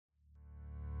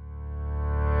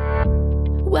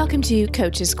Welcome to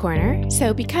Coach's Corner.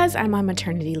 So because I'm on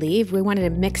maternity leave, we wanted to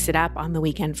mix it up on the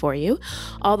weekend for you.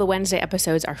 All the Wednesday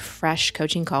episodes are fresh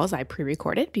coaching calls I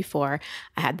pre-recorded before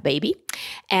I had the baby.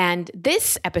 And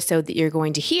this episode that you're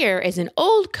going to hear is an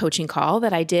old coaching call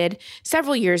that I did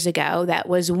several years ago that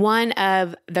was one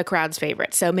of the crowd's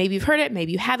favorites. So maybe you've heard it,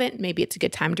 maybe you haven't, maybe it's a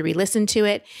good time to re-listen to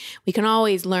it. We can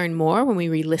always learn more when we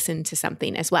re-listen to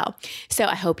something as well. So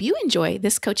I hope you enjoy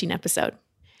this coaching episode.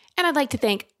 And I'd like to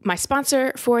thank my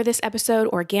sponsor for this episode,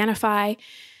 Organifi.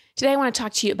 Today I want to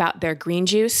talk to you about their green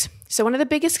juice. So one of the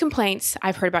biggest complaints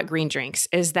I've heard about green drinks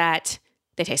is that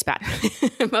they taste bad.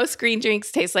 Most green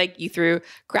drinks taste like you threw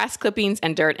grass clippings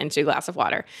and dirt into a glass of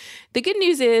water. The good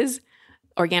news is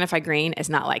Organifi Green is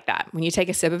not like that. When you take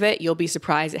a sip of it, you'll be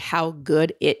surprised at how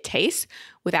good it tastes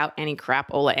without any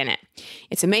crapola in it.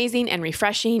 It's amazing and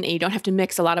refreshing, and you don't have to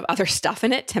mix a lot of other stuff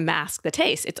in it to mask the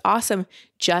taste. It's awesome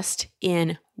just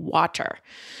in water.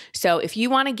 So if you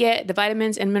want to get the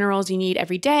vitamins and minerals you need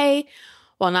every day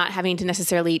while not having to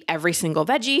necessarily eat every single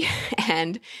veggie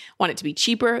and want it to be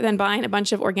cheaper than buying a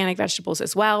bunch of organic vegetables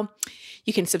as well,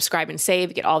 you can subscribe and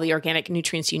save, get all the organic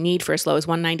nutrients you need for as low as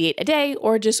 $1.98 a day,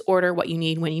 or just order what you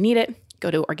need when you need it. Go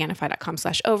to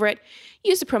Organifi.com/overit.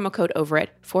 Use the promo code overit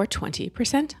for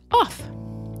 20% off.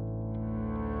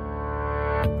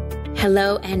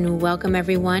 Hello and welcome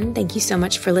everyone. Thank you so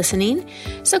much for listening.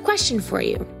 So question for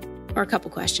you, or a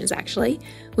couple questions actually.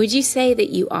 Would you say that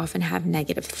you often have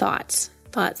negative thoughts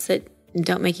that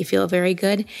don't make you feel very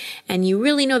good, and you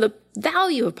really know the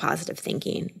value of positive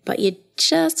thinking, but you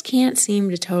just can't seem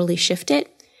to totally shift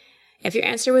it? If your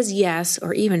answer was yes,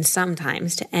 or even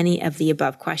sometimes to any of the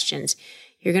above questions,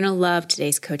 you're going to love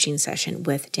today's coaching session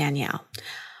with Danielle.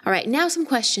 All right, now some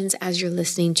questions as you're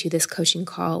listening to this coaching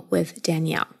call with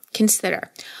Danielle. Consider,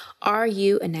 are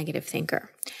you a negative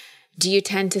thinker? Do you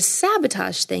tend to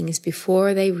sabotage things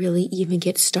before they really even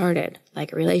get started,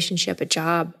 like a relationship, a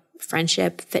job,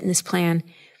 friendship, fitness plan?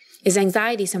 Is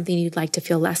anxiety something you'd like to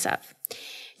feel less of?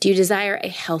 Do you desire a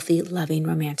healthy, loving,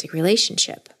 romantic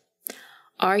relationship?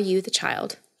 Are you the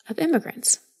child of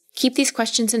immigrants? Keep these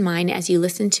questions in mind as you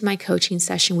listen to my coaching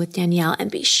session with Danielle,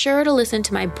 and be sure to listen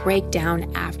to my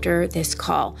breakdown after this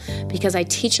call, because I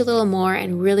teach a little more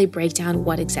and really break down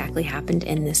what exactly happened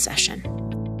in this session.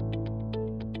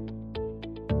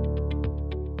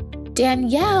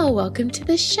 Danielle, welcome to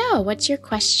the show. What's your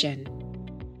question?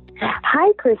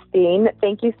 Hi, Christine.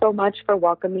 Thank you so much for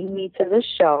welcoming me to the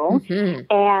show. Mm-hmm.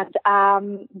 And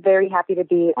I'm very happy to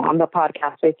be on the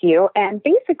podcast with you. And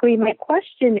basically, my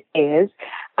question is,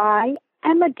 I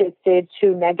am addicted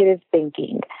to negative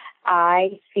thinking.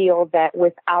 I feel that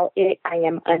without it, I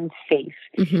am unsafe.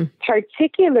 Mm-hmm.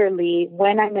 Particularly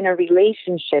when I'm in a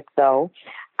relationship, though,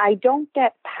 I don't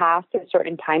get past a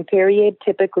certain time period.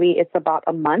 Typically, it's about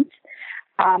a month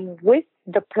with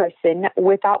the person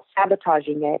without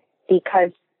sabotaging it,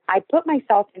 because I put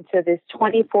myself into this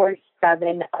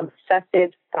 24/7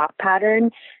 obsessive thought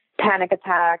pattern, panic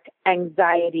attack,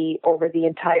 anxiety over the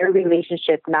entire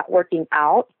relationship not working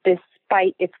out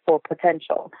despite its full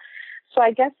potential. So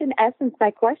I guess in essence,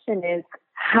 my question is,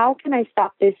 how can I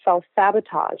stop this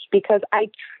self-sabotage? Because I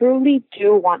truly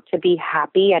do want to be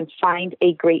happy and find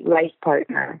a great life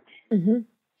partner. Mm-hmm.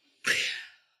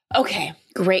 Okay,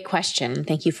 great question.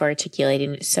 Thank you for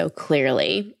articulating it so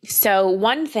clearly. So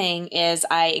one thing is,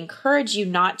 I encourage you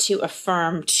not to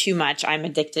affirm too much, I'm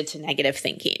addicted to negative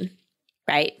thinking,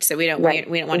 right? So we don't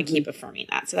want to keep affirming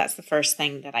that. So that's the first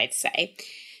thing that I'd say.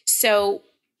 So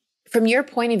from your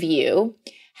point of view,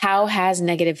 how has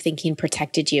negative thinking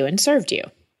protected you and served you?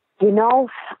 You know,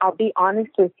 I'll be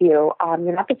honest with you.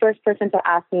 You're not the first person to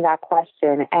ask me that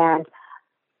question. And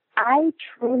I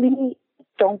truly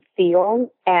don't feel,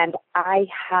 and I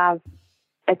have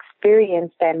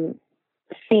experienced and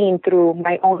seen through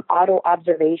my own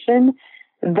auto-observation,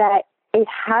 that it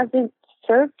hasn't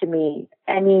served me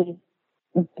any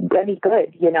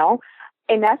good, you know?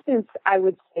 In essence, I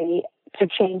would say, to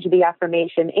change the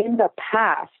affirmation, in the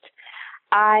past,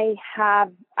 I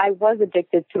was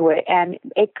addicted to it, and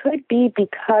it could be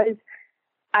because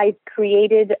I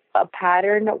created a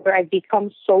pattern where I've become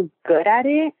so good at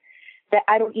it that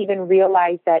I don't even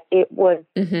realize that it was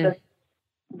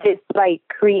this like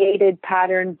created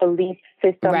pattern, belief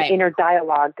system, inner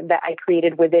dialogue that I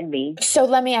created within me. So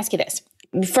let me ask you this.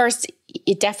 First,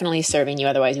 it definitely is serving you.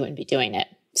 Otherwise you wouldn't be doing it.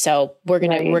 So we're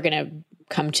going to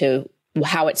come to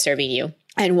how it's serving you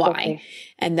and why. Okay.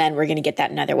 And then we're going to get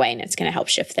that another way, and it's going to help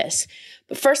shift this.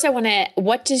 But first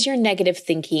what does your negative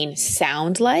thinking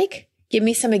sound like? Give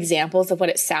me some examples of what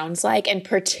it sounds like, and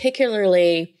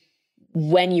particularly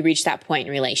when you reach that point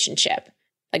in relationship.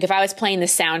 Like if I was playing the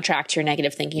soundtrack to your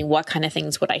negative thinking, what kind of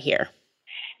things would I hear?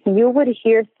 You would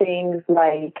hear things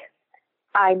like,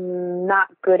 I'm not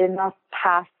good enough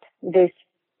past this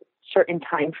certain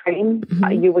time frame.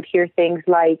 Mm-hmm. You would hear things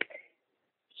like,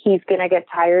 he's going to get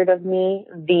tired of me.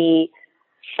 The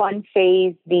fun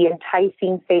phase, the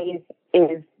enticing phase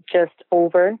is just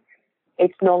over.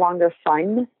 It's no longer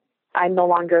fun. I'm no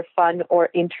longer fun or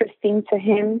interesting to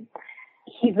him.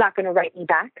 He's not going to write me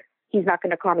back. He's not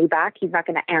going to call me back. He's not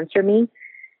going to answer me.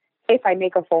 If I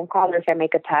make a phone call or if I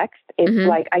make a text, it's Mm-hmm.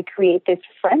 like I create this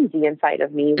frenzy inside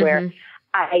of me where Mm-hmm.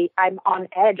 I'm on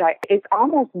edge. It's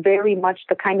almost very much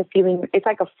the kind of feeling, it's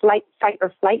like a fight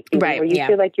or flight feeling, Right, where you yeah.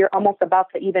 feel like you're almost about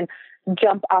to even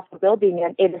jump off a building.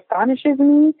 And it astonishes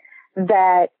me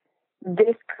that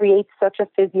this creates such a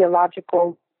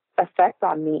physiological effect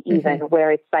on me, even Mm-hmm.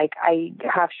 where it's like I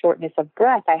have shortness of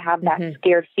breath. I have that Mm-hmm.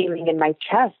 scared feeling in my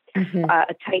chest, Mm-hmm. a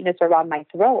tightness around my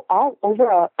throat, all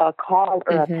over a call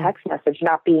or Mm-hmm. a text message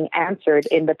not being answered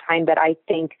in the time that I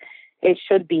think it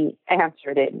should be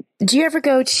answered in. Do you ever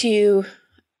go to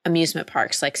amusement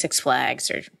parks like Six Flags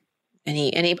or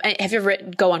any, have you ever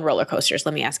go on roller coasters?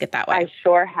 Let me ask it that way. I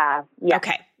sure have. Yeah,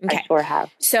 Okay. I sure have.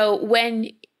 So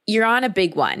when you're on a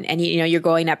big one and you're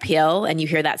going uphill and you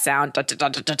hear that sound da, da, da,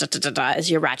 da, da, da, da, da, as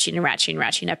you're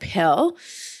ratcheting uphill,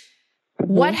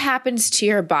 Mm-hmm. what happens to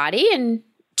your body and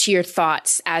to your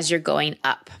thoughts as you're going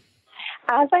up?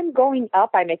 As I'm going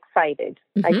up, I'm excited.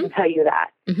 Mm-hmm. I can tell you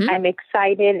that. Mm-hmm. I'm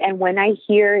excited. And when I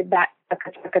hear that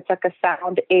taka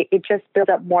sound, it just builds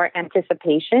up more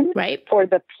anticipation Right. for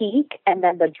the peak and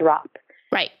then the drop.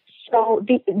 Right. So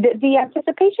the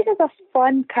anticipation is a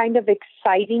fun, kind of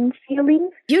exciting feeling.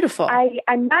 Beautiful.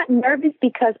 I'm not nervous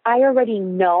because I already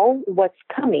know what's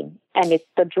coming, and it's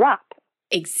the drop.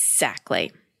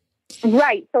 Exactly.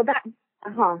 Right. So that,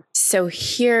 So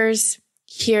here's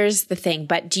the thing.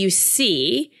 But do you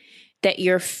see that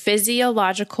your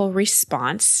physiological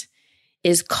response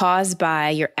is caused by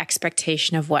your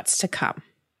expectation of what's to come?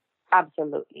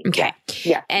 Absolutely. Okay.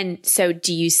 Yeah. And so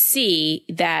do you see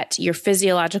that your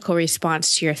physiological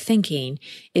response to your thinking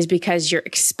is because you're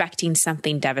expecting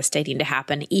something devastating to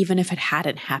happen, even if it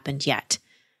hadn't happened yet?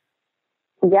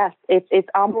 Yes. It's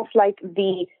almost like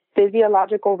the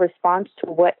physiological response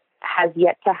to what has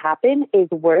yet to happen is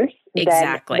worse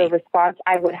Exactly. than the response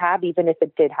I would have even if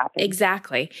it did happen.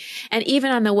 Exactly. And even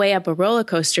on the way up a roller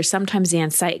coaster, sometimes the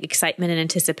excitement and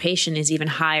anticipation is even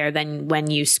higher than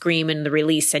when you scream in the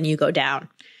release and you go down.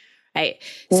 Right.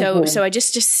 Mm-hmm. So I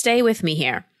just stay with me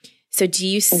here. So do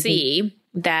you see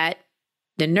that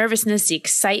the nervousness, the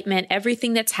excitement,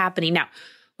 everything that's happening now,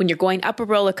 when you're going up a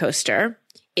roller coaster,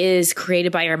 is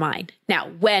created by your mind. Now,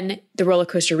 when the roller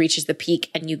coaster reaches the peak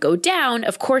and you go down,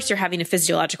 of course, you're having a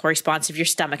physiological response of your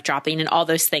stomach dropping and all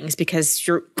those things because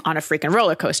you're on a freaking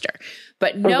roller coaster.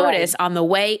 But notice on the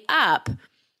way up,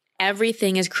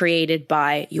 everything is created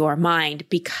by your mind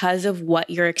because of what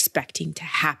you're expecting to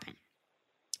happen.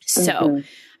 So I'm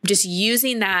just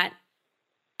using that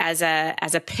as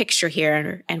a picture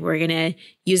here, and we're going to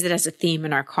use it as a theme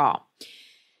in our call.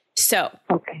 So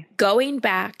going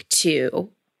back to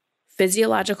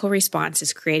physiological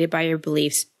responses created by your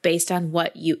beliefs based on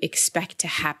what you expect to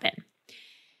happen.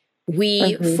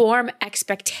 We form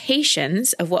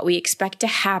expectations of what we expect to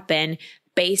happen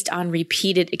based on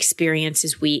repeated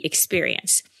experiences we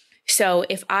experience. So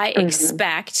if I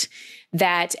expect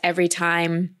that every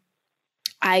time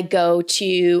I go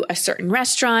to a certain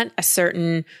restaurant, a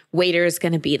certain waiter is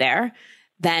going to be there,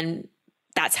 then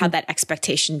that's how that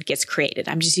expectation gets created.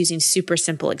 I'm just using super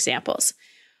simple examples.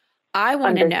 I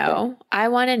want to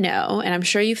know, and I'm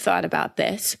sure you've thought about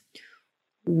this,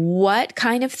 what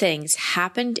kind of things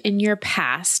happened in your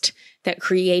past that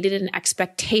created an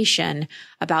expectation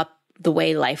about the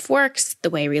way life works, the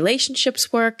way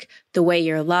relationships work, the way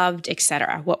you're loved,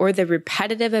 etc. What were the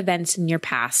repetitive events in your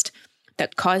past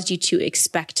that caused you to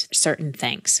expect certain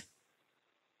things?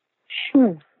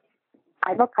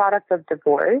 I'm a product of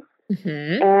divorce.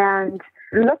 And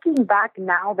looking back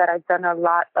now that I've done a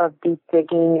lot of deep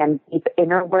digging and deep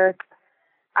inner work,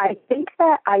 I think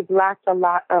that I've lacked a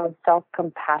lot of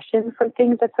self-compassion for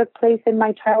things that took place in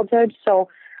my childhood. So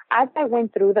as I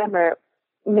went through them, or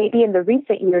maybe in the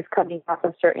recent years coming off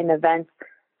of certain events,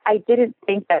 I didn't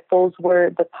think that those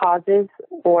were the causes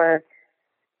or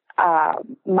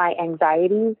my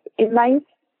anxieties in life.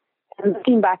 And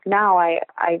looking back now,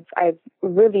 I've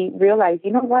really realized,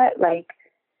 you know what, like,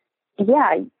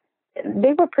 yeah,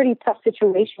 they were pretty tough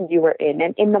situations you were in.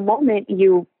 And in the moment,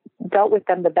 you dealt with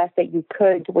them the best that you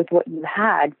could with what you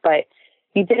had, but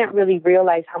you didn't really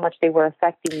realize how much they were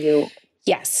affecting you.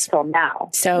 Yes. Till now.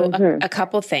 So a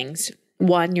couple things.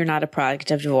 One, you're not a product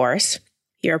of divorce.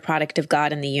 You're a product of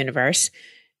God and the universe.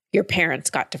 Your parents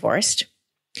got divorced.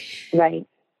 Right.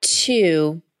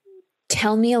 2,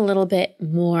 tell me a little bit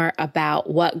more about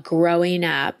what growing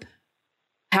up,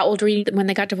 how old were you when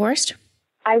they got divorced?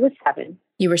 I was 7.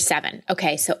 You were 7.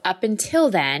 Okay. So up until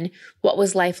then, what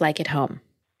was life like at home?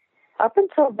 Up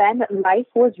until then, life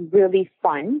was really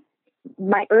fun.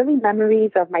 My early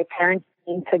memories of my parents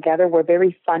being together were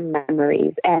very fun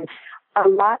memories. And a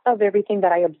lot of everything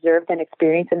that I observed and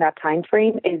experienced in that time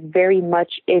frame is very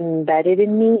much embedded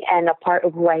in me and a part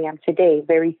of who I am today.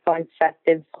 Very fun,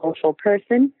 festive, social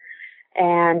person.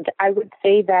 And I would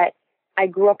say that I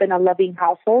grew up in a loving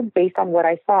household. Based on what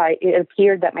I saw, it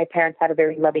appeared that my parents had a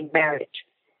very loving marriage.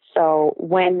 So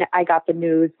when I got the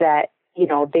news that,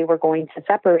 they were going to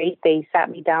separate, they sat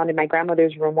me down in my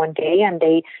grandmother's room one day and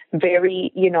they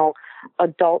very,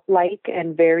 adult-like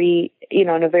and very, in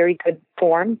a very good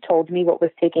form told me what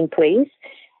was taking place.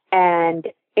 And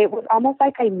it was almost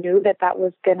like I knew that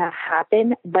was going to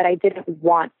happen, but I didn't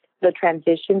want the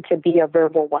transition to be a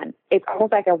verbal one. It's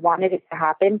almost like I wanted it to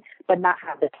happen, but not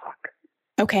have the talk.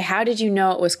 Okay. How did you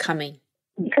know it was coming?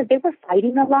 Because they were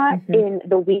fighting a lot in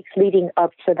the weeks leading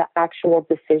up to the actual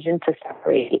decision to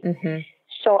separate.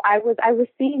 So I was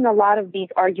seeing a lot of these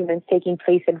arguments taking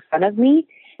place in front of me.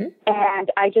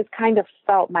 And I just kind of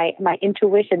felt my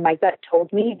intuition, my gut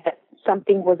told me that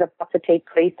something was about to take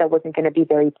place that wasn't going to be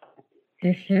very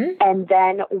pleasant. And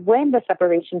then when the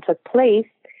separation took place,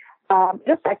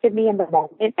 it affected me in the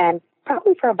moment and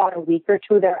probably for about a week or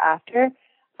 2 thereafter.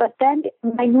 But then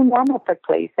my new normal took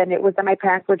place, and it was that my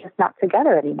parents were just not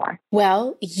together anymore.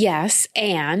 Well, yes.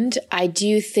 And I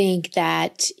do think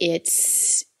that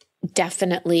it's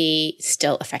definitely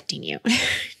still affecting you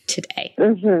today.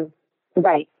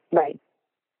 Right.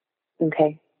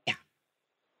 Okay.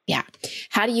 Yeah.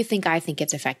 How do you think I think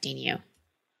it's affecting you?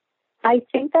 I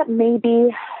think that maybe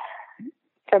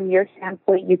from your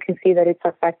standpoint, you can see that it's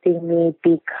affecting me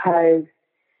because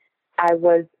I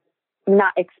was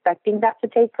not expecting that to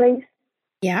take place.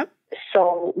 Yeah.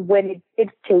 So when it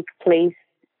did take place,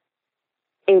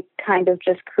 it kind of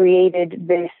just created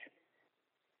this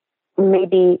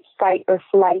maybe fight or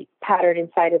flight pattern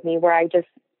inside of me where I just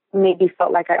maybe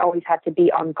felt like I always had to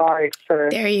be on guard for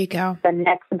there you go. The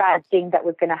next bad thing that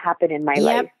was going to happen in my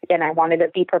life. And I wanted to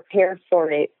be prepared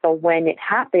for it. So when it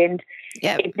happened,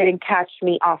 it didn't catch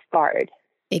me off guard.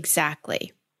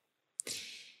 Exactly.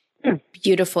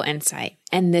 Beautiful insight.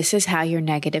 And this is how your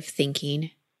negative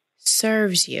thinking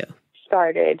serves you.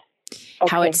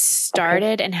 How it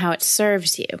started and how it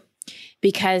serves you.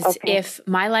 Because if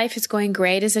my life is going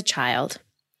great as a child,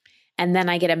 and then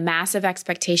I get a massive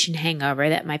expectation hangover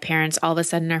that my parents all of a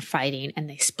sudden are fighting and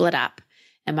they split up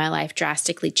and my life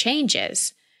drastically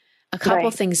changes, a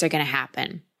couple things are going to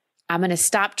happen. I'm going to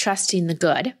stop trusting the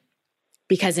good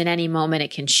because in any moment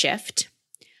it can shift.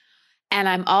 And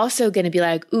I'm also going to be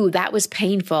like, ooh, that was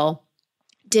painful.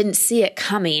 Didn't see it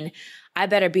coming. I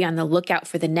better be on the lookout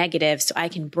for the negative so I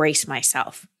can brace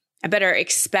myself. I better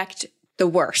expect the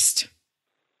worst.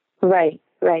 Right.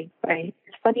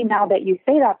 It's funny now that you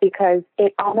say that because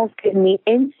it almost gave me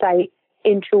insight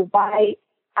into why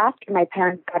after my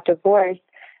parents got divorced,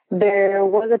 there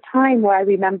was a time where I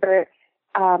remember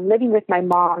living with my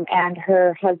mom and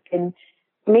her husband.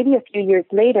 Maybe a few years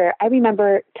later, I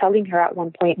remember telling her at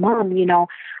one point, Mom,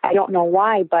 I don't know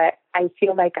why, but I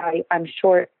feel like I'm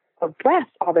short of breath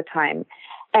all the time.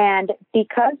 And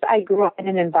because I grew up in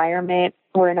an environment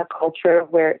or in a culture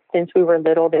where since we were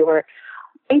little, they were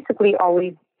basically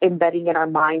always embedding in our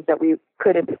minds that we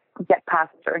couldn't get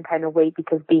past a certain kind of weight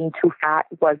because being too fat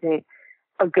wasn't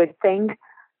a good thing.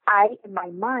 I, in my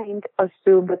mind,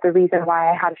 assumed that the reason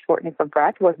why I had a shortness of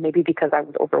breath was maybe because I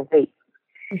was overweight.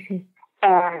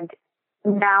 And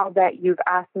now that you've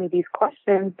asked me these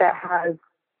questions that have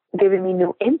given me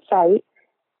new insight,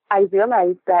 I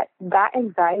realized that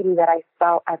anxiety that I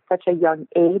felt at such a young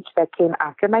age that came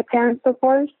after my parents'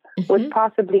 divorce was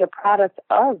possibly a product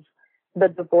of the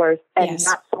divorce and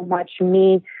not so much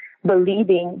me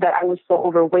believing that I was so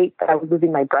overweight that I was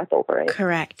losing my breath over it.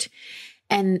 Correct.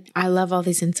 And I love all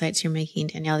these insights you're making,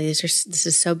 Danielle. This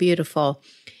is so beautiful.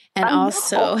 And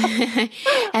also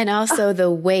the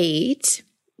weight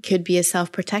could be a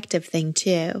self-protective thing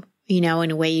too, in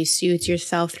a way you soothe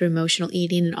yourself through emotional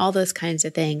eating and all those kinds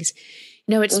of things.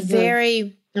 It's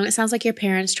very, it sounds like your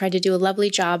parents tried to do a lovely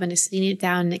job in sitting it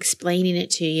down and explaining it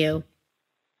to you,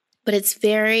 but it's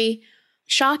very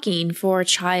shocking for a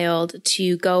child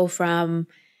to go from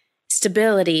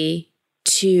stability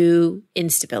to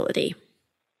instability,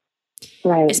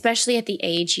 right? Especially at the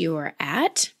age you are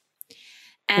at.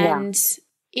 And,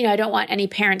 I don't want any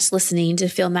parents listening to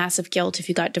feel massive guilt if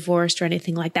you got divorced or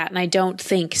anything like that. And I don't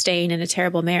think staying in a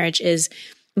terrible marriage is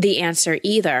the answer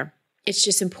either. It's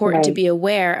just important to be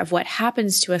aware of what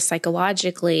happens to us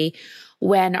psychologically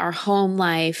when our home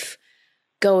life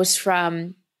goes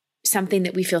from something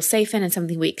that we feel safe in and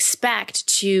something we expect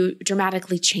to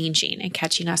dramatically changing and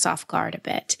catching us off guard a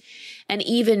bit. And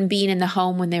even being in the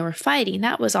home when they were fighting,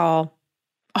 that was all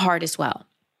hard as well.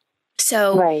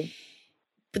 So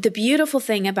but the beautiful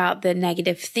thing about the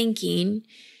negative thinking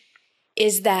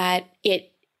is that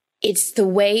it's the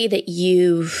way that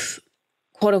you've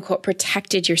quote unquote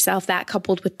protected yourself. That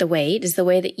coupled with the weight is the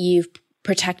way that you've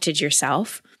protected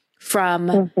yourself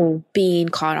from being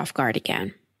caught off guard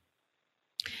again.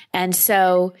 And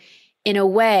so in a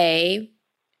way,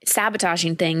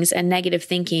 sabotaging things and negative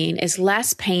thinking is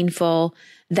less painful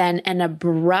than an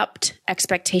abrupt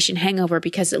expectation hangover,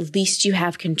 because at least you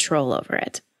have control over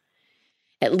it.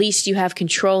 At least you have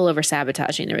control over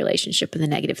sabotaging the relationship and the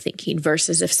negative thinking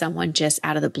versus if someone just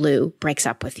out of the blue breaks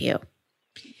up with you.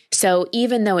 So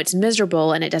even though it's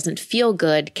miserable and it doesn't feel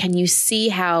good, can you see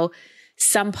how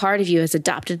some part of you has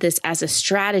adopted this as a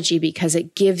strategy because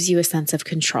it gives you a sense of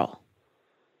control?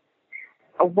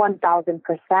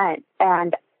 1,000%.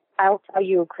 And I'll tell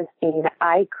you, Christine,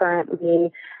 I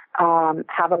currently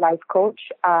have a life coach.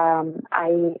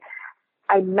 I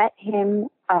met him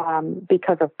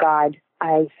because of God.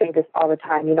 I say this all the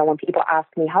time. You know, when people ask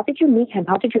me, how did you meet him?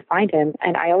 How did you find him?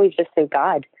 And I always just say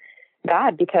God,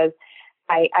 because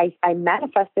I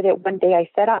manifested it one day. I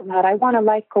said out loud, I want a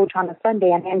life coach on a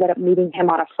Sunday, and I ended up meeting him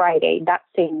on a Friday that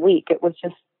same week. It was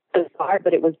just bizarre,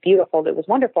 but it was beautiful. It was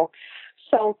wonderful.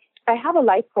 So I have a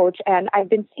life coach, and I've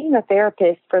been seeing a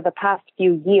therapist for the past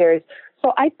few years.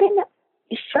 So I've been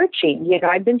searching,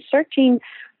 I've been searching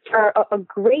for a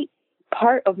great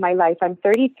part of my life. I'm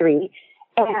 33,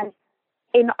 and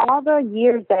in all the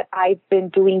years that I've been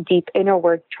doing deep inner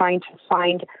work, trying to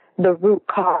find the root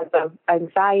cause of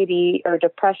anxiety or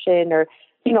depression or,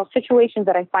 situations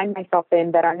that I find myself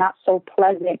in that are not so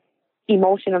pleasant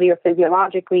emotionally or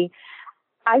physiologically,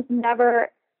 I've never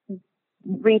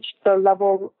reached the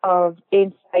level of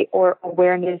insight or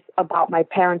awareness about my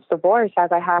parents' divorce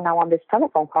as I have now on this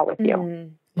telephone call with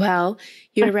you. Well,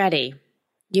 you're ready.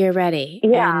 You're ready.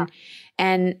 Yeah.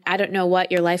 And I don't know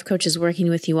what your life coach is working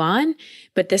with you on,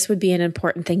 but this would be an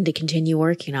important thing to continue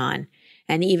working on,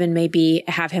 and even maybe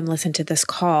have him listen to this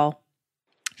call.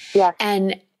 Yeah.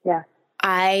 And yeah.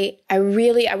 I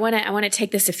want to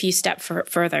take this a few steps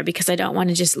further, because I don't want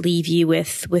to just leave you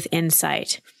with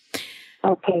insight.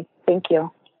 Okay. Thank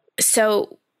you.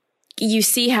 So you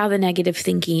see how the negative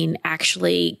thinking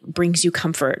actually brings you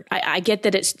comfort. I get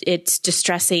that it's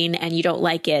distressing and you don't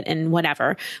like it and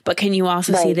whatever, but can you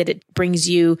also see that it brings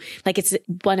you, like, it's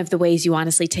one of the ways you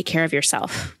honestly take care of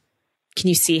yourself? Can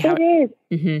you see how it is?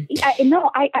 Mm-hmm.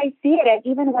 I see it. And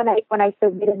even when I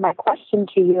submitted my question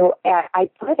to you, I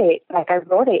put it, like I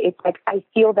wrote it, it's like, I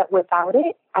feel that without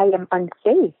it, I am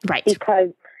unsafe. Right. Because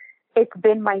it's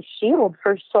been my shield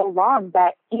for so long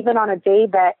that even on a day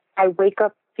that I wake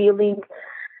up feeling,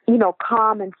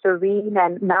 calm and serene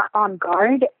and not on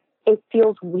guard, it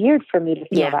feels weird for me to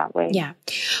feel that way. Yeah.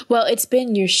 Well, it's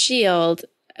been your shield,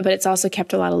 but it's also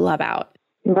kept a lot of love out.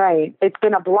 Right. It's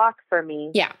been a block for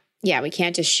me. Yeah. Yeah. We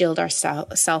can't just shield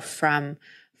ourselves from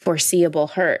foreseeable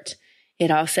hurt. It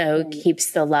also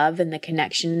keeps the love and the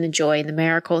connection and the joy and the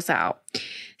miracles out.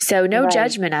 So no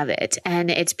judgment of it. And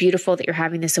it's beautiful that you're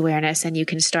having this awareness and you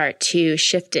can start to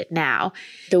shift it now.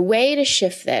 The way to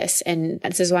shift this, and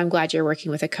this is why I'm glad you're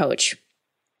working with a coach,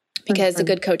 because a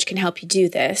good coach can help you do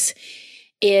this,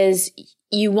 is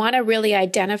you want to really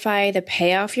identify the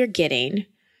payoff you're getting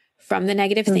from the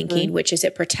negative thinking, which is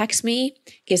it protects me,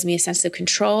 gives me a sense of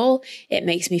control. It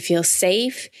makes me feel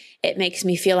safe. It makes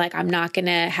me feel like I'm not going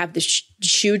to have the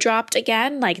shoe dropped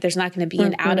again. Like there's not going to be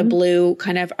an out of blue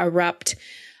kind of abrupt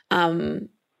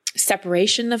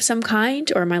separation of some kind,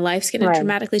 or my life's going to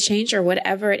dramatically change, or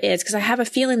whatever it is. Because I have a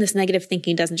feeling this negative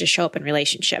thinking doesn't just show up in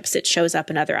relationships. It shows up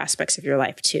in other aspects of your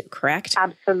life too, correct?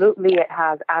 Absolutely. It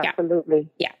has. Absolutely.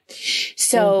 Yeah.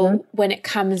 So when it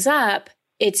comes up,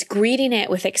 it's greeting it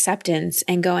with acceptance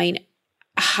and going,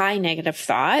 hi, negative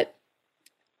thought.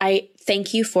 I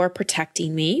thank you for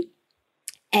protecting me.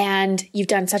 And you've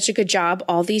done such a good job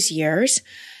all these years.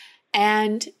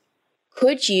 And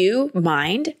could you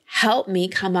mind help me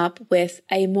come up with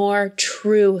a more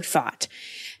true thought?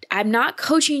 I'm not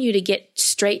coaching you to get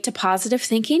straight to positive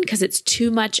thinking because it's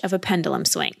too much of a pendulum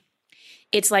swing.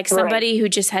 It's like somebody who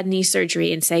just had knee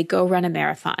surgery and say, go run a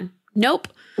marathon. Nope.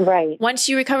 Right. Once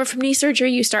you recover from knee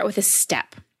surgery, you start with a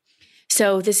step.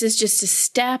 So this is just a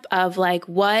step of like,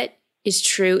 what is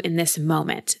true in this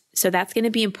moment? So that's going to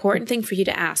be an important thing for you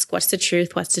to ask. What's the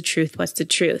truth? What's the truth? What's the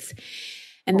truth?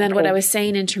 And then what I was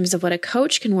saying in terms of what a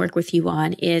coach can work with you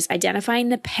on is identifying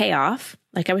the payoff,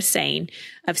 like I was saying,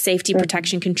 of safety,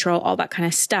 protection, control, all that kind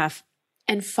of stuff,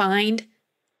 and find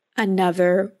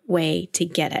another way to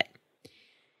get it.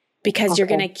 Because you're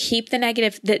going to keep the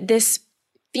negative, this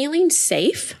feeling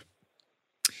safe.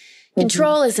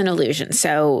 Control is an illusion.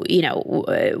 So,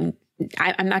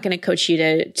 I'm not going to coach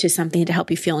you to something to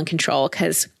help you feel in control,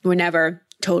 because we're never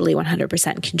totally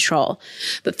 100% in control.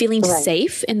 But feeling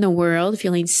safe in the world,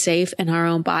 feeling safe in our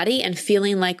own body, and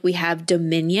feeling like we have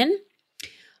dominion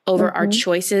over our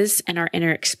choices and our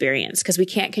inner experience, because we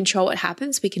can't control what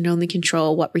happens. We can only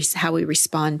control how we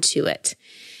respond to it.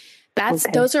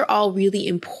 Those are all really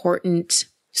important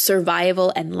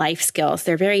survival and life skills.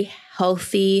 They're very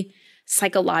healthy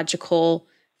psychological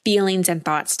feelings and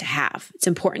thoughts to have. It's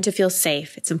important to feel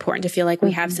safe. It's important to feel like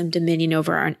we have some dominion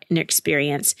over our inner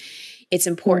experience. It's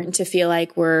important to feel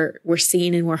like we're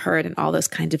seen and we're heard and all those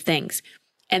kinds of things.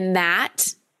 And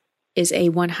that is a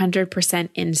 100%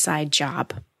 inside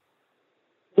job.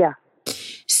 Yeah.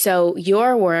 So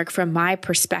your work, from my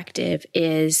perspective,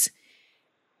 is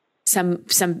some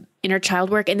inner child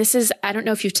work. And this is, I don't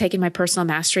know if you've taken my personal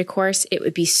mastery course. It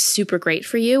would be super great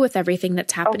for you with everything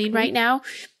that's happening right now,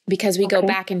 because we go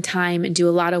back in time and do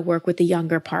a lot of work with the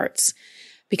younger parts.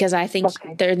 Because I think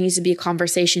there needs to be a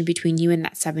conversation between you and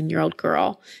that 7-year-old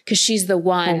girl, because she's the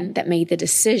one that made the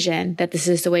decision that this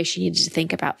is the way she needed to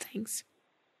think about things.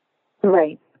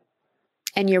 Right.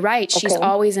 And you're right. She's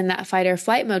always in that fight or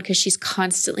flight mode because she's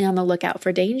constantly on the lookout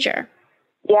for danger.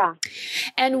 Yeah.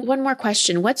 And one more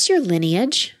question. What's your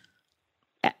lineage,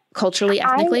 culturally,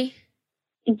 ethnically?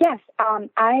 Yes.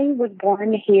 I was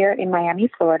born here in Miami,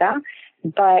 Florida,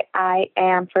 but I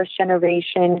am first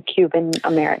generation Cuban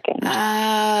American.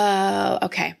 Oh,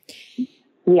 okay.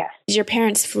 Yes. Did your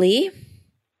parents flee?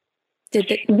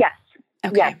 Yes.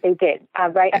 Okay. Yes, they did.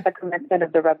 Right at the commencement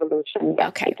of the revolution. Yes,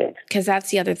 okay. They did. Because that's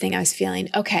the other thing I was feeling.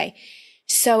 Okay.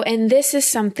 So, and this is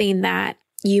something that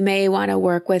you may want to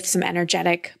work with, some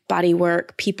energetic body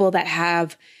work, people that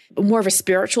have more of a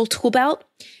spiritual tool belt,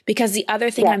 because the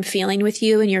other thing I'm feeling with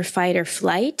you in your fight or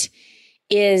flight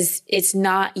is it's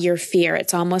not your fear.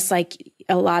 It's almost like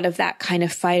a lot of that kind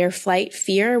of fight or flight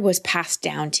fear was passed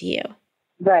down to you.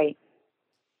 Right.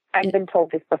 I've been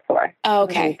told this before.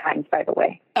 Okay. Many times, by the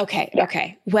way. Okay. Yeah.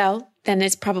 Okay. Well, then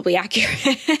it's probably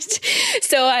accurate.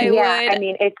 So I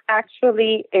mean, it's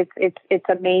actually, it's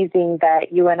amazing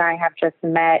that you and I have just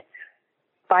met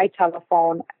by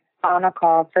telephone on a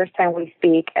call, first time we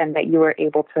speak, and that you were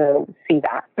able to see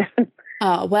that.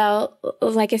 Oh, well,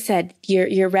 like I said,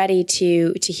 you're ready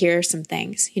to hear some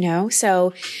things,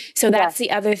 So that's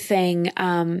the other thing,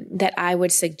 that I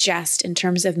would suggest in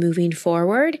terms of moving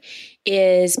forward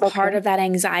is part of that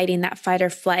anxiety and that fight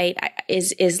or flight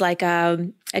is like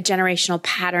a generational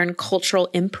pattern, cultural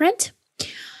imprint.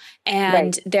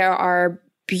 And there are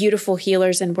beautiful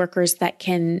healers and workers that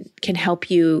can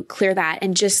help you clear that.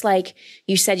 And just like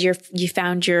you said, you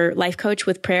found your life coach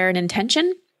with prayer and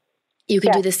intention. You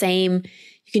can do the same.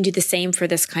 You can do the same for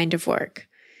this kind of work.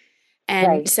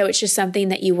 And so it's just something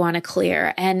that you want to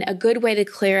clear. And a good way to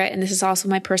clear it, and this is also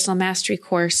my personal mastery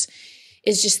course,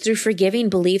 is just through forgiving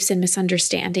beliefs and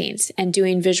misunderstandings and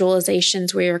doing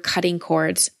visualizations where you're cutting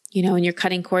cords, and you're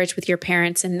cutting cords with your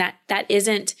parents. And that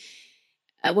isn't,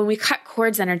 when we cut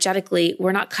cords energetically,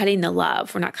 we're not cutting the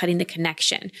love. We're not cutting the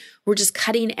connection. We're just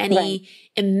cutting any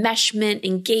enmeshment,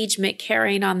 engagement,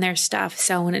 carrying on their stuff,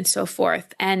 so on and so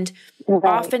forth. And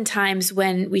oftentimes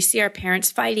when we see our parents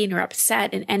fighting or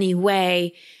upset in any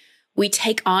way, we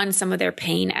take on some of their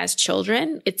pain as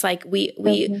children. It's like we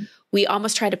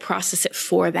almost try to process it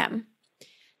for them.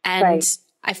 And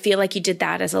I feel like you did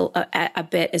that as a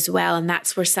bit as well. And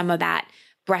that's where some of that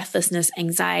breathlessness,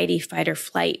 anxiety, fight or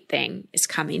flight thing is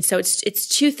coming. So it's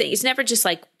two things. It's never just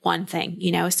like one thing,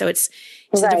 So it's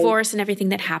a divorce and everything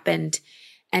that happened.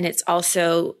 And it's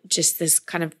also just this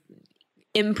kind of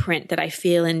imprint that I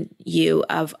feel in you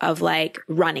of like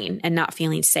running and not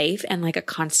feeling safe and like a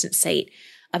constant state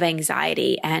of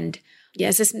anxiety. And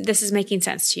yes, this is making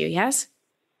sense to you. Yes.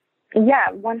 Yeah.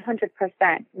 100%.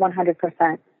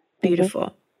 100%.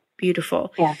 Beautiful.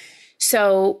 Beautiful. Yeah.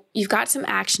 So you've got some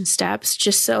action steps,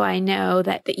 just so I know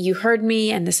that you heard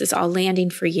me and this is all landing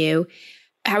for you.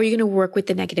 How are you going to work with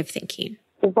the negative thinking?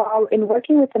 Well, in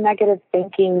working with the negative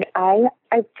thinking,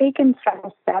 I've taken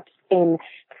several steps in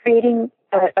creating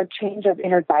a change of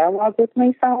inner dialogue with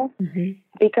myself,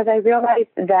 because I realized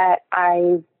that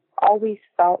I always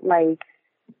felt like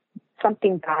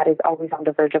something bad is always on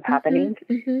the verge of happening.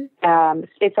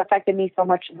 It's affected me so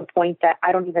much to the point that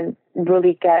I don't even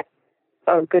really get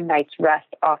a good night's rest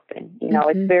often. You know,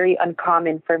 it's very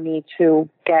uncommon for me to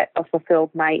get a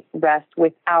fulfilled night rest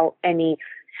without any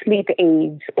sleep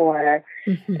aids or,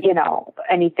 you know,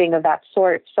 anything of that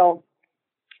sort. So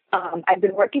I've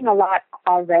been working a lot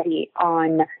already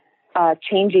on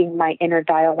changing my inner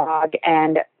dialogue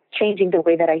and changing the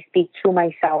way that I speak to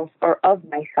myself or of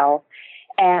myself.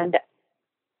 And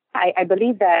I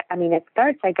believe that, I mean, it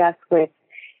starts, I guess, with...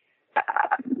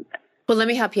 well, let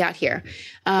me help you out here,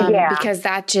 because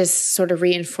that just sort of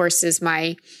reinforces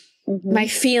my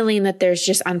feeling that there's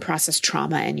just unprocessed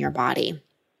trauma in your body.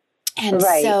 And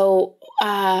so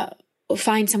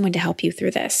find someone to help you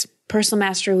through this. Personal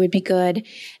mastery would be good.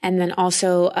 And then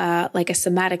also like a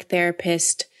somatic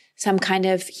therapist, some kind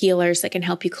of healers that can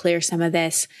help you clear some of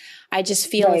this. I just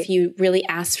feel if you really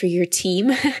ask for your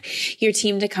team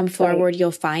to come forward,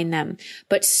 you'll find them.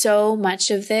 But so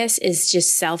much of this is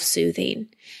just self-soothing,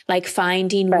 like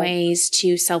finding ways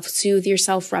to self-soothe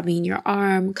yourself, rubbing your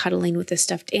arm, cuddling with a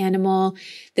stuffed animal.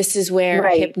 This is where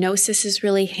hypnosis is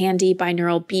really handy,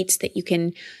 binaural beats that you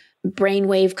can,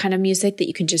 brainwave kind of music that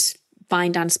you can just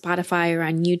find on Spotify or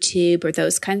on YouTube or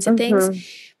those kinds of things.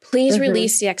 Please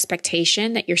release the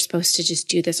expectation that you're supposed to just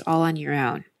do this all on your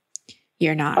own.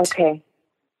 You're not. Okay.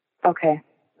 But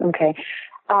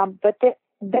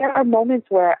there are moments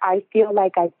where I feel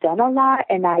like I've done a lot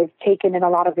and I've taken in a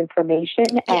lot of information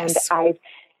and I've,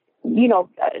 you know,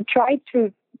 tried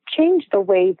to change the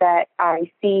way that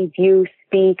I see, view,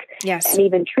 speak, and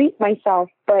even treat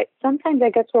myself. But sometimes I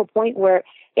get to a point where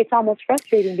it's almost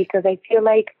frustrating because I feel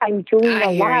like I'm doing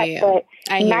a lot, but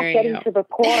not getting to the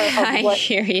core of what's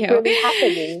really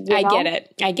happening. You know?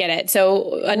 I get it.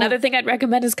 So another thing I'd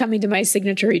recommend is coming to my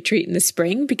signature retreat in the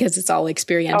spring because it's all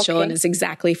experiential and it's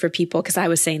exactly for people, because I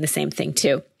was saying the same thing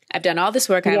too. I've done all this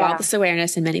work. I have all this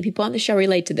awareness, and many people on the show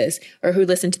relate to this, or who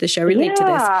listen to the show relate to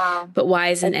this. But why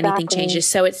isn't anything changes?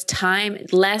 So it's time,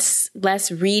 less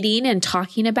reading and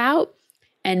talking about,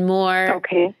 and more,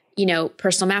 you know,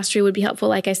 personal mastery would be helpful.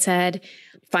 Like I said,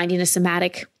 finding a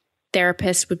somatic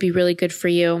therapist would be really good for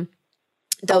you.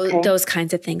 Those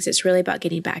kinds of things. It's really about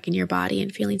getting back in your body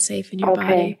and feeling safe in your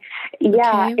body.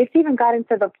 Yeah. It's even gotten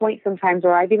to the point sometimes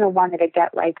where I've even wanted to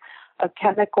get like a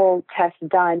chemical test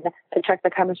done to check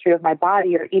the chemistry of my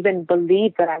body, or even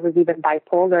believe that I was even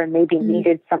bipolar and maybe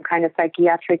needed some kind of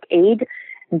psychiatric aid,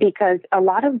 because a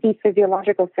lot of these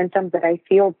physiological symptoms that I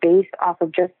feel based off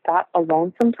of just that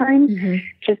alone sometimes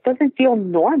just doesn't feel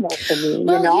normal to me.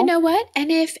 Well, you know what? And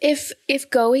if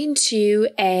going to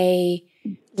a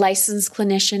licensed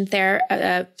clinician there,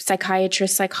 a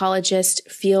psychiatrist, psychologist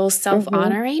feels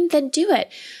self-honoring, then do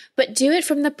it. But do it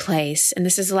from the place, and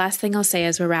this is the last thing I'll say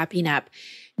as we're wrapping up,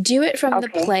 do it from the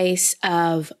place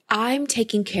of, I'm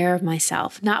taking care of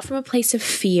myself, not from a place of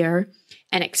fear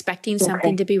and expecting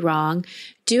something to be wrong.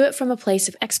 Do it from a place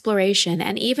of exploration.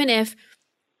 And even if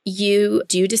you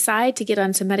do decide to get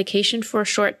on some medication for a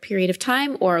short period of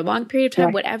time or a long period of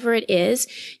time, whatever it is,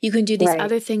 you can do these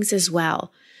other things as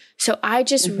well. So I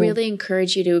just really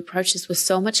encourage you to approach this with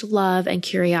so much love and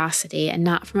curiosity, and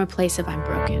not from a place of, I'm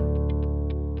broken.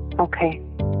 Okay.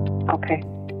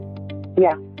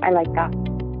 Yeah, I like that.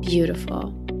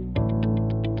 Beautiful.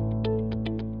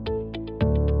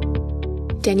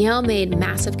 Danielle made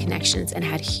massive connections and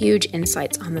had huge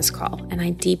insights on this call, and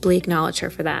I deeply acknowledge her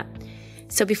for that.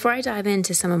 So before I dive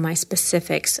into some of my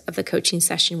specifics of the coaching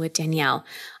session with Danielle,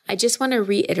 I just want to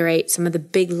reiterate some of the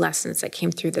big lessons that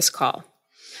came through this call.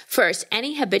 First,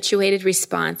 any habituated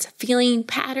response, feeling,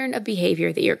 pattern of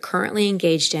behavior that you're currently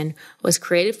engaged in was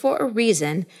created for a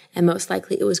reason, and most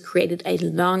likely it was created a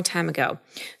long time ago.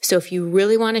 So if you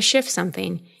really want to shift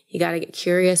something, you got to get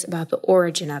curious about the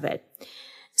origin of it.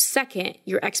 Second,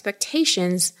 your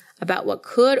expectations about what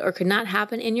could or could not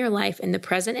happen in your life in the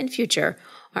present and future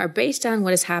are based on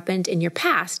what has happened in your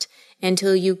past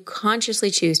until you consciously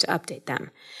choose to update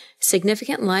them.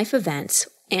 Significant life events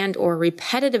and or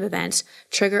repetitive events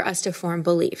trigger us to form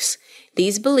beliefs.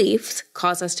 These beliefs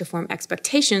cause us to form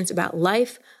expectations about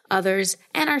life, others,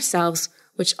 and ourselves,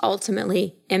 which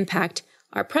ultimately impact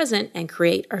our present and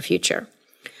create our future.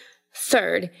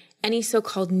 Third, any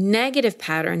so-called negative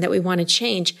pattern that we want to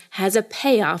change has a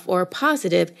payoff or a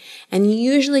positive, and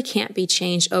usually can't be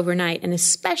changed overnight, and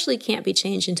especially can't be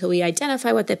changed until we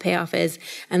identify what the payoff is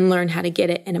and learn how to get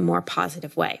it in a more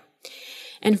positive way.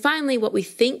 And finally, what we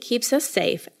think keeps us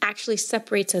safe actually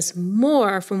separates us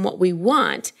more from what we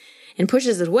want and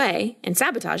pushes it away and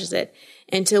sabotages it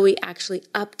until we actually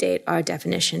update our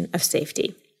definition of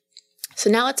safety.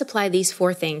 So now let's apply these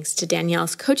 4 things to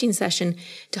Danielle's coaching session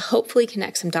to hopefully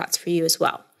connect some dots for you as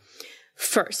well.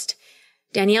 First,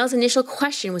 Danielle's initial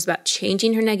question was about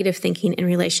changing her negative thinking in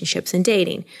relationships and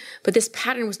dating, but this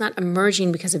pattern was not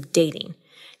emerging because of dating.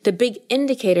 The big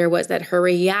indicator was that her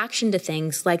reaction to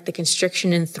things like the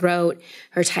constriction in throat,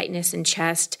 her tightness in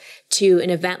chest, to an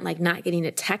event like not getting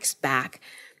a text back,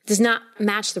 does not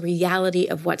match the reality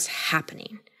of what's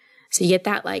happening. So you get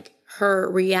that, like, her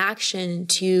reaction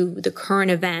to the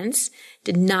current events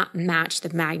did not match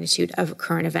the magnitude of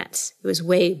current events. It was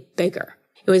way bigger.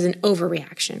 It was an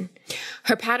overreaction.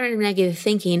 Her pattern of negative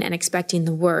thinking and expecting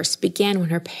the worst began when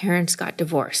her parents got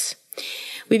divorced.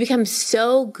 We become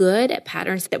so good at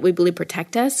patterns that we believe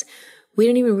protect us, we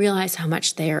don't even realize how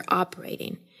much they are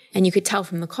operating. And you could tell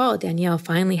from the call, Danielle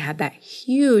finally had that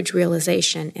huge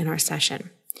realization in our session.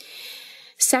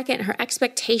 Second, her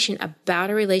expectation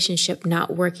about a relationship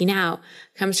not working out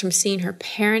comes from seeing her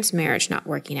parents' marriage not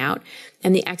working out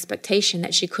and the expectation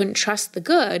that she couldn't trust the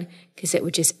good because it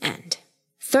would just end.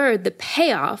 Third, the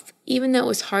payoff, even though it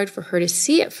was hard for her to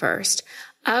see at first,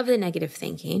 of the negative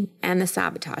thinking and the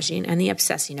sabotaging and the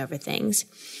obsessing over things,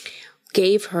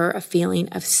 gave her a feeling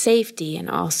of safety and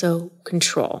also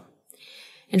control.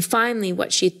 And finally,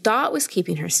 what she thought was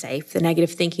keeping her safe, the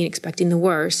negative thinking, expecting the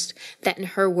worst, that in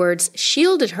her words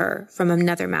shielded her from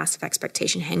another massive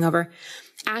expectation hangover,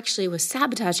 actually was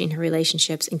sabotaging her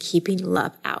relationships and keeping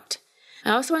love out.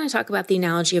 I also want to talk about the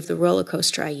analogy of the roller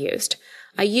coaster I used.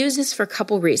 I use this for a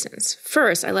couple reasons.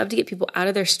 First, I love to get people out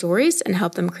of their stories and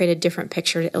help them create a different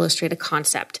picture to illustrate a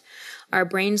concept. Our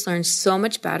brains learn so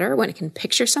much better when it can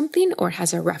picture something or it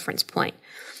has a reference point.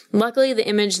 Luckily, the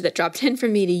image that dropped in for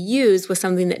me to use was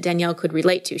something that Danielle could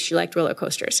relate to. She liked roller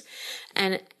coasters.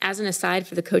 And as an aside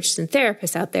for the coaches and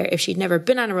therapists out there, if she'd never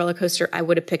been on a roller coaster, I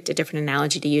would have picked a different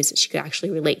analogy to use that she could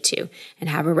actually relate to and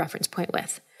have a reference point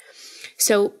with.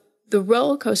 So the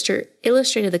roller coaster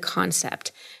illustrated the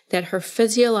concept that her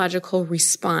physiological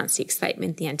response, the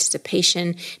excitement, the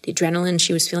anticipation, the adrenaline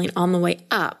she was feeling on the way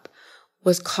up,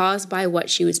 was caused by what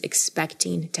she was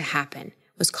expecting to happen,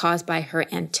 was caused by her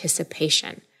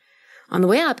anticipation. On the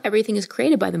way up, everything is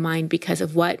created by the mind because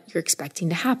of what you're expecting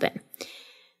to happen.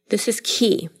 This is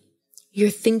key. Your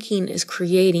thinking is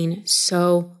creating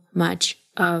so much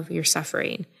of your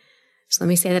suffering. So let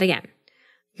me say that again.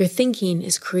 Your thinking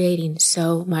is creating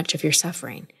so much of your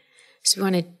suffering. So if you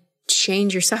want to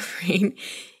change your suffering,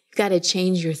 you've got to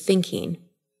change your thinking,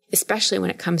 especially when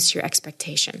it comes to your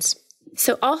expectations.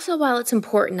 So also, while it's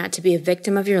important not to be a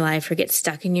victim of your life or get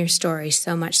stuck in your story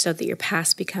so much so that your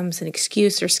past becomes an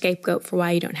excuse or scapegoat for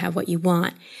why you don't have what you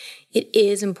want, it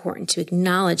is important to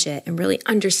acknowledge it and really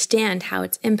understand how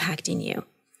it's impacting you.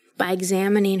 By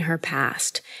examining her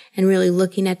past and really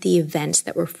looking at the events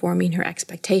that were forming her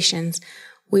expectations,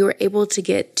 we were able to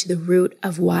get to the root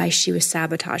of why she was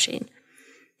sabotaging.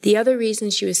 The other reason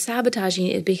she was sabotaging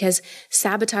is because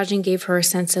sabotaging gave her a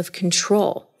sense of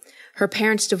control. Her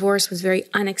parents' divorce was very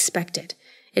unexpected.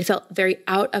 It felt very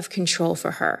out of control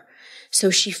for her. So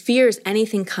she fears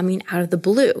anything coming out of the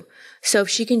blue. So if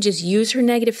she can just use her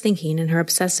negative thinking and her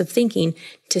obsessive thinking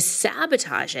to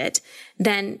sabotage it,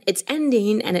 then it's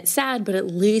ending and it's sad, but at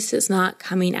least it's not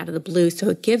coming out of the blue. So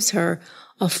it gives her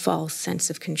a false sense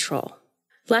of control.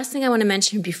 Last thing I want to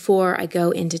mention before I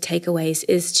go into takeaways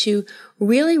is to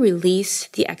really release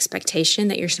the expectation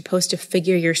that you're supposed to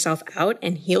figure yourself out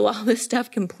and heal all this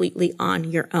stuff completely on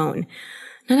your own.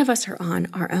 None of us are on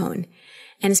our own.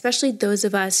 And especially those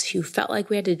of us who felt like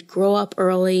we had to grow up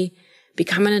early,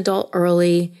 become an adult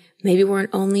early, maybe we're an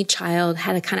only child,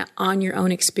 had a kind of on your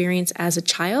own experience as a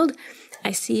child.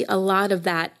 I see a lot of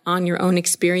that on your own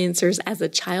experiencers as a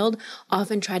child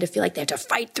often try to feel like they have to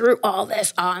fight through all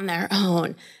this on their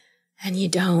own. And you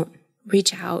don't.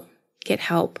 Reach out, get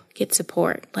help, get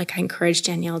support, like I encouraged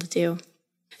Danielle to do.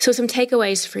 So some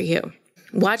takeaways for you.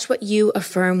 Watch what you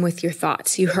affirm with your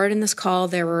thoughts. You heard in this call,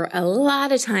 there were a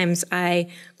lot of times I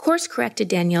course corrected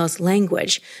Danielle's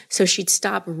language so she'd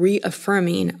stop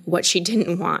reaffirming what she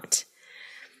didn't want.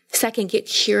 Second, get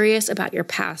curious about your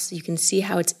past so you can see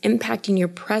how it's impacting your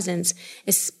presence,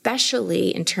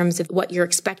 especially in terms of what you're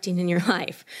expecting in your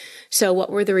life. So what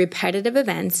were the repetitive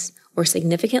events or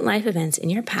significant life events in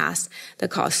your past that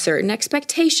caused certain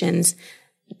expectations,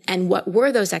 and what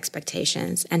were those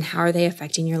expectations and how are they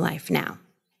affecting your life now?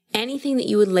 Anything that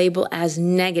you would label as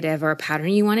negative or a pattern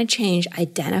you want to change,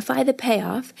 identify the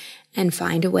payoff and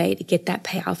find a way to get that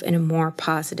payoff in a more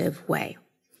positive way.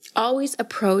 Always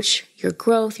approach your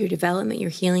growth, your development, your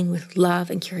healing with love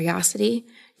and curiosity.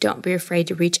 Don't be afraid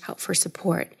to reach out for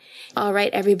support. All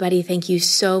right, everybody, thank you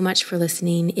so much for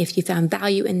listening. If you found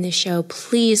value in this show,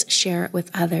 please share it with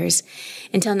others.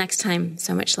 Until next time,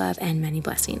 so much love and many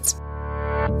blessings.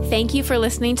 Thank you for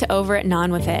listening to Over It and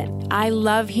On With It. I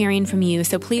love hearing from you,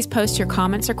 so please post your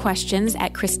comments or questions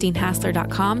at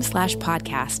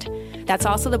christinehassler.com/podcast. That's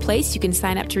also the place you can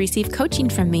sign up to receive coaching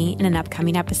from me in an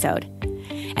upcoming episode.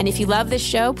 And if you love this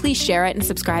show, please share it and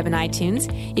subscribe in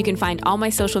iTunes. You can find all my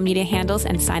social media handles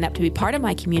and sign up to be part of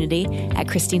my community at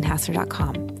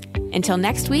christinehassler.com. Until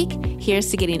next week, here's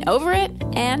to getting over it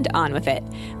and on with it.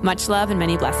 Much love and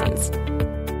many blessings.